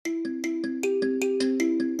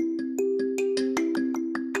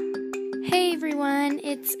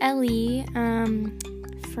it's Ellie Welcome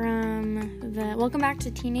back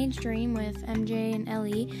to Teenage Dream with MJ and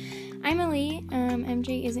Ellie. I'm Ellie.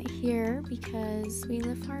 MJ isn't here because we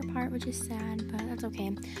live far apart, which is sad, but that's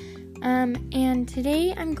okay. And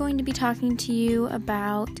today I'm going to be talking to you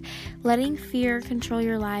about letting fear control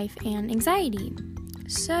your life and anxiety.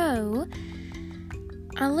 So,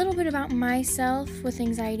 a little bit about myself with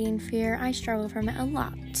anxiety and fear. I struggle from it a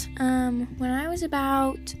lot. When I was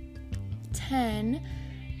about 10,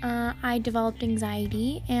 I developed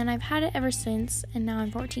anxiety, and I've had it ever since, and now I'm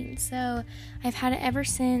 14, so I've had it ever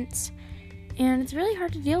since, and it's really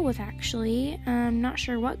hard to deal with, actually. I'm not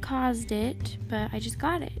sure what caused it, but I just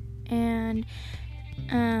got it, and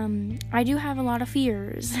I do have a lot of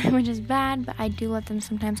fears, which is bad, but I do let them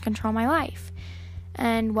sometimes control my life,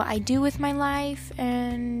 and what I do with my life,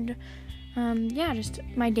 and just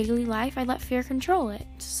my daily life. I let fear control it,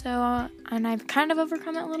 so, and I've kind of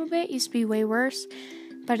overcome it a little bit. It used to be way worse,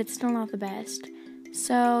 but it's still not the best.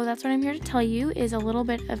 So that's what I'm here to tell you, is a little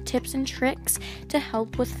bit of tips and tricks to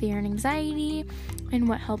help with fear and anxiety, and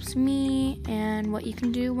what helps me, and what you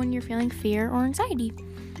can do when you're feeling fear or anxiety.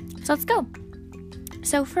 So let's go.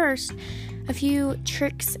 So first, a few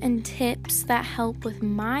tricks and tips that help with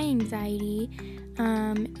my anxiety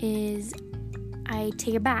is I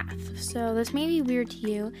take a bath. So this may be weird to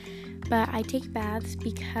you, but I take baths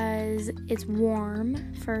because it's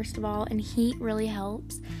warm, first of all, and heat really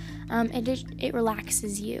helps. It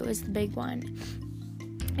relaxes you is the big one.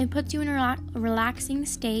 It puts you in a relaxing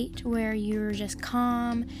state where you're just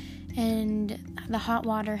calm, and the hot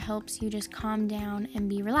water helps you just calm down and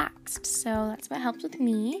be relaxed. So that's what helps with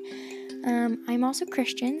me. I'm also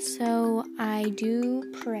Christian, so I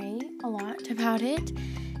do pray a lot about it.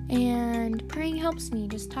 And praying helps me,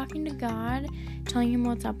 just talking to God, telling him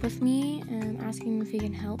what's up with me, asking him if he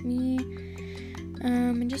can help me,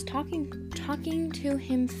 and just talking to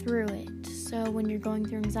him through it. So when you're going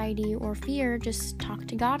through anxiety or fear, just talk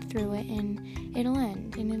to God through it, and it'll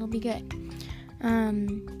end, and it'll be good.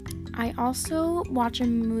 I also watch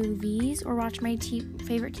movies or watch my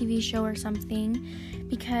favorite TV show or something,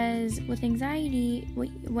 because with anxiety,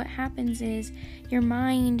 what happens is your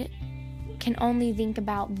mind can only think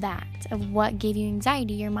about that, of what gave you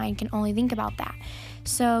anxiety. Your mind can only think about that.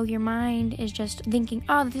 So your mind is just thinking,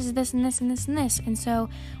 oh, this is this and this and this and this. And so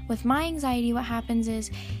with my anxiety, what happens is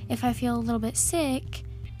if I feel a little bit sick,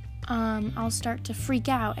 I'll start to freak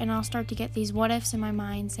out, and I'll start to get these what ifs in my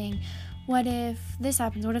mind saying, what if this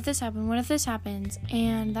happens? What if this happens? What if this happens?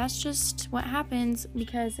 And that's just what happens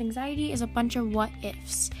because anxiety is a bunch of what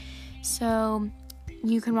ifs. So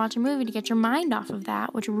you can watch a movie to get your mind off of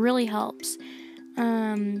that, which really helps.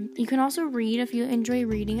 You can also read if you enjoy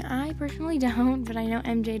reading. I personally don't, but I know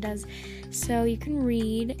MJ does. So you can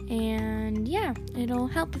read, and yeah, it'll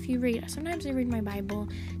help if you read. Sometimes I read my Bible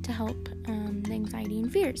to help the anxiety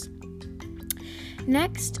and fears.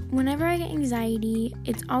 Next, whenever I get anxiety,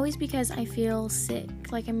 it's always because I feel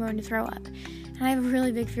sick, like I'm going to throw up. And I have a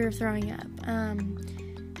really big fear of throwing up.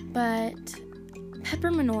 But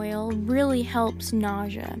peppermint oil really helps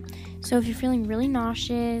nausea. So if you're feeling really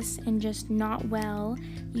nauseous and just not well,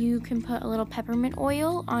 you can put a little peppermint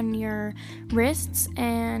oil on your wrists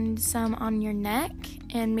and some on your neck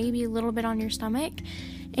and maybe a little bit on your stomach,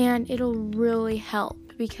 and it'll really help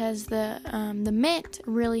because the mint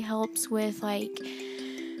really helps with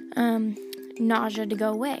nausea to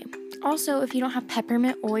go away. Also, if you don't have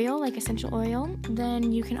peppermint oil, like essential oil,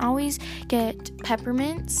 then you can always get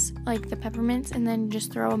peppermints, like the peppermints, and then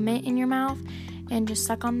just throw a mint in your mouth and just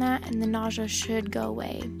suck on that, and the nausea should go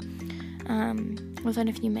away within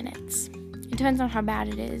a few minutes. It depends on how bad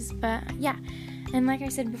it is, but yeah. And like I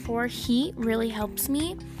said before, heat really helps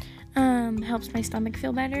me. Helps my stomach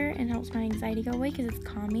feel better and helps my anxiety go away because it's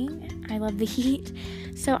calming. I love the heat.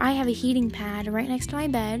 So I have a heating pad right next to my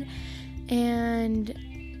bed, and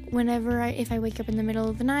if I wake up in the middle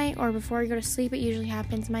of the night or before I go to sleep, it usually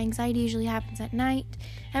happens. My anxiety usually happens at night,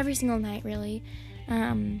 every single night, really.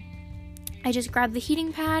 I just grab the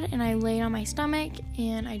heating pad and I lay it on my stomach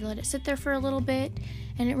and I let it sit there for a little bit,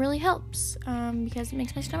 and it really helps because it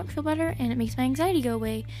makes my stomach feel better and it makes my anxiety go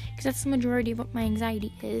away, because that's the majority of what my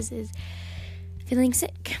anxiety is feeling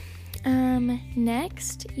sick.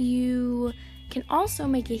 Next, you can also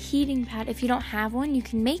make a heating pad. If you don't have one, you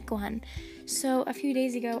can make one. So a few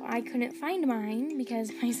days ago, I couldn't find mine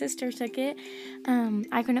because my sister took it.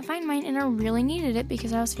 I couldn't find mine, and I really needed it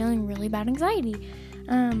because I was feeling really bad anxiety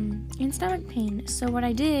and stomach pain. So what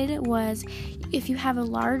I did was, if you have a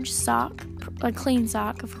large sock, a clean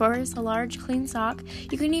sock, of course, a large clean sock,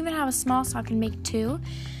 you can even have a small sock and make two.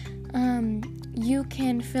 You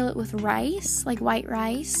can fill it with rice, like white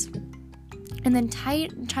rice, and then tie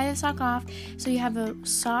the sock off so you have a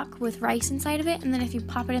sock with rice inside of it, and then if you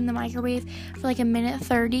pop it in the microwave for like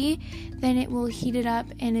 1:30, then it will heat it up,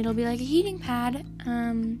 and it'll be like a heating pad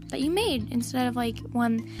that you made. Instead of like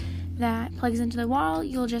one that plugs into the wall,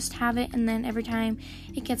 you'll just have it, and then every time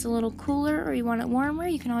it gets a little cooler or you want it warmer,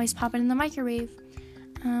 you can always pop it in the microwave.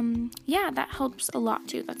 That helps a lot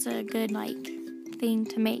too. That's a good like thing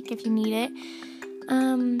to make if you need it.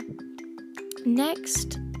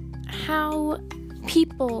 Next, how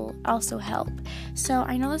people also help. So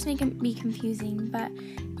I know this may be confusing, but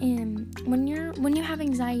when you have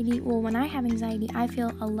anxiety, when I have anxiety, I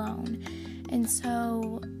feel alone, and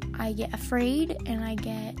so I get afraid and I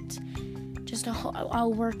get just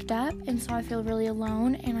all worked up, and so I feel really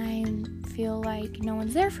alone, and I feel like no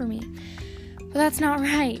one's there for me. But that's not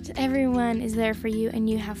right. Everyone is there for you, and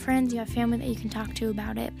you have friends, you have family that you can talk to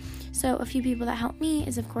about it. So a few people that help me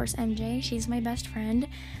is, of course, MJ. She's my best friend.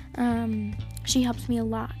 She helps me a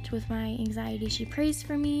lot with my anxiety. She prays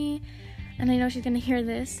for me, and I know she's going to hear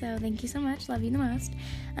this, so thank you so much. Love you the most.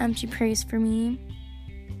 She prays for me,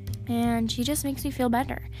 and she just makes me feel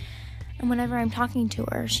better. And whenever I'm talking to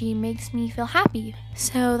her, she makes me feel happy.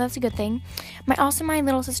 So that's a good thing. My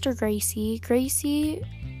little sister, Gracie. Gracie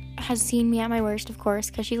has seen me at my worst, of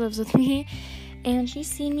course, because she lives with me, and she's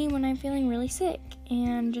seen me when I'm feeling really sick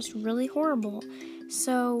and just really horrible.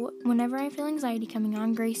 So whenever I feel anxiety coming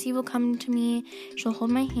on, Gracie will come to me, she'll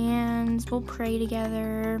hold my hands, we'll pray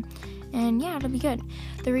together, and yeah, it'll be good.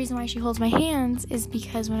 The reason why she holds my hands is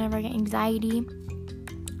because whenever I get anxiety,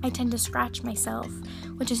 I tend to scratch myself,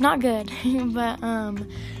 which is not good, but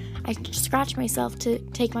I scratch myself to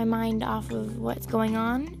take my mind off of what's going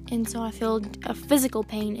on, and so I feel a physical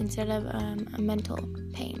pain instead of a mental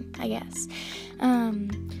pain, I guess.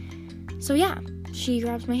 So yeah, she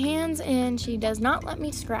grabs my hands and she does not let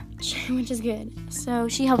me scratch, which is good. So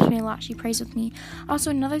she helps me a lot. She prays with me.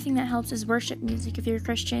 Also, another thing that helps is worship music. If you're a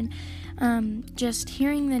Christian, just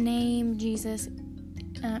hearing the name Jesus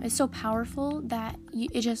is so powerful that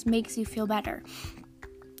it just makes you feel better.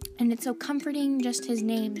 And it's so comforting. Just his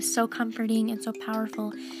name is so comforting and so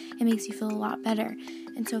powerful. It makes you feel a lot better.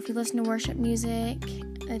 And so if you listen to worship music,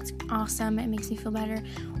 it's awesome. It makes me feel better.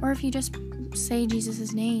 Or if you just say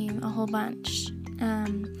Jesus' name a whole bunch.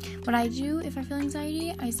 What I do if I feel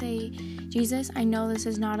anxiety, I say, Jesus, I know this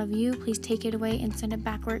is not of you. Please take it away and send it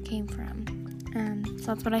back where it came from.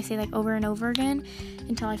 So that's what I say like over and over again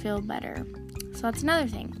until I feel better. So that's another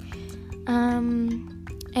thing.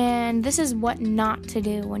 And this is what not to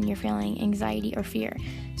do when you're feeling anxiety or fear.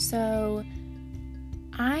 So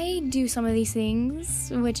I do some of these things,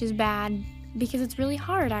 which is bad because it's really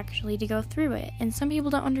hard actually to go through it. And some people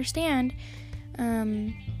don't understand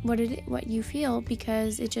what you feel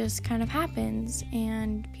because it just kind of happens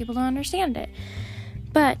and people don't understand it.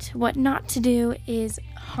 But what not to do is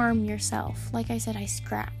harm yourself. Like I said, I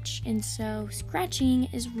scratch, and so scratching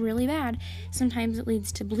is really bad. Sometimes it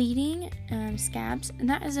leads to bleeding, scabs, and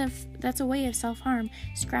that's a way of self-harm,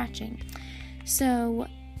 scratching. So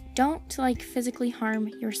don't physically harm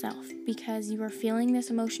yourself because you are feeling this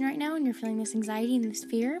emotion right now and you're feeling this anxiety and this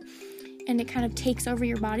fear, and it kind of takes over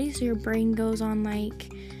your body, so your brain goes on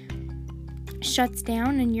shuts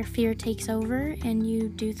down and your fear takes over and you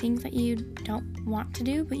do things that you don't want to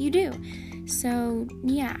do, but you do. So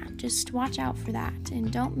yeah, just watch out for that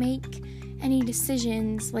and don't make any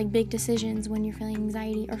decisions, big decisions, when you're feeling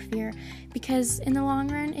anxiety or fear, because in the long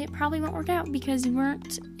run it probably won't work out because you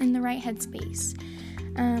weren't in the right headspace.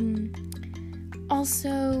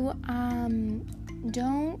 Also,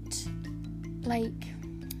 don't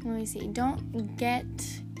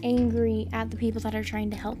get angry at the people that are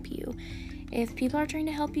trying to help you. If people are trying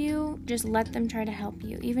to help you, just let them try to help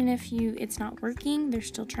you. Even if it's not working, they're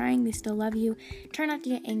still trying, they still love you. Try not to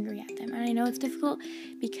get angry at them. And I know it's difficult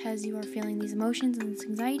because you are feeling these emotions and this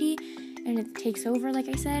anxiety, and it takes over, like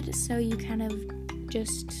I said, so you kind of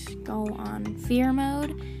just go on fear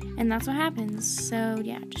mode, and that's what happens. So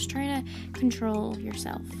yeah, just try to control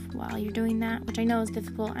yourself while you're doing that, which I know is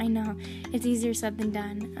difficult. I know it's easier said than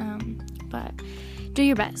done, but do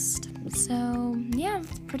your best. So yeah,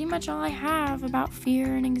 that's pretty much all I have about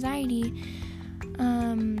fear and anxiety.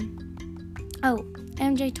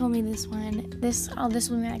 MJ told me this one. This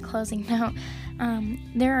will be my closing note.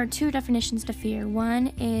 There are two definitions to fear.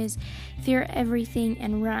 One is fear everything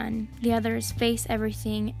and run. The other is face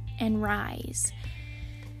everything and rise.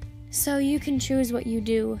 So you can choose what you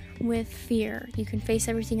do with fear. You can face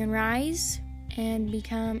everything and rise and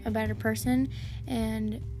become a better person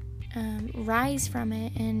and rise from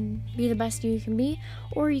it and be the best you can be,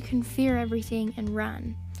 or you can fear everything and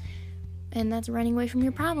run, and that's running away from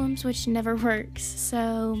your problems, which never works.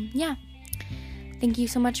 So yeah, thank you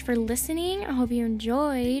so much for listening. I hope you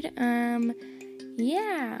enjoyed.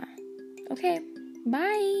 Yeah. Okay.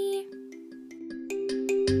 Bye.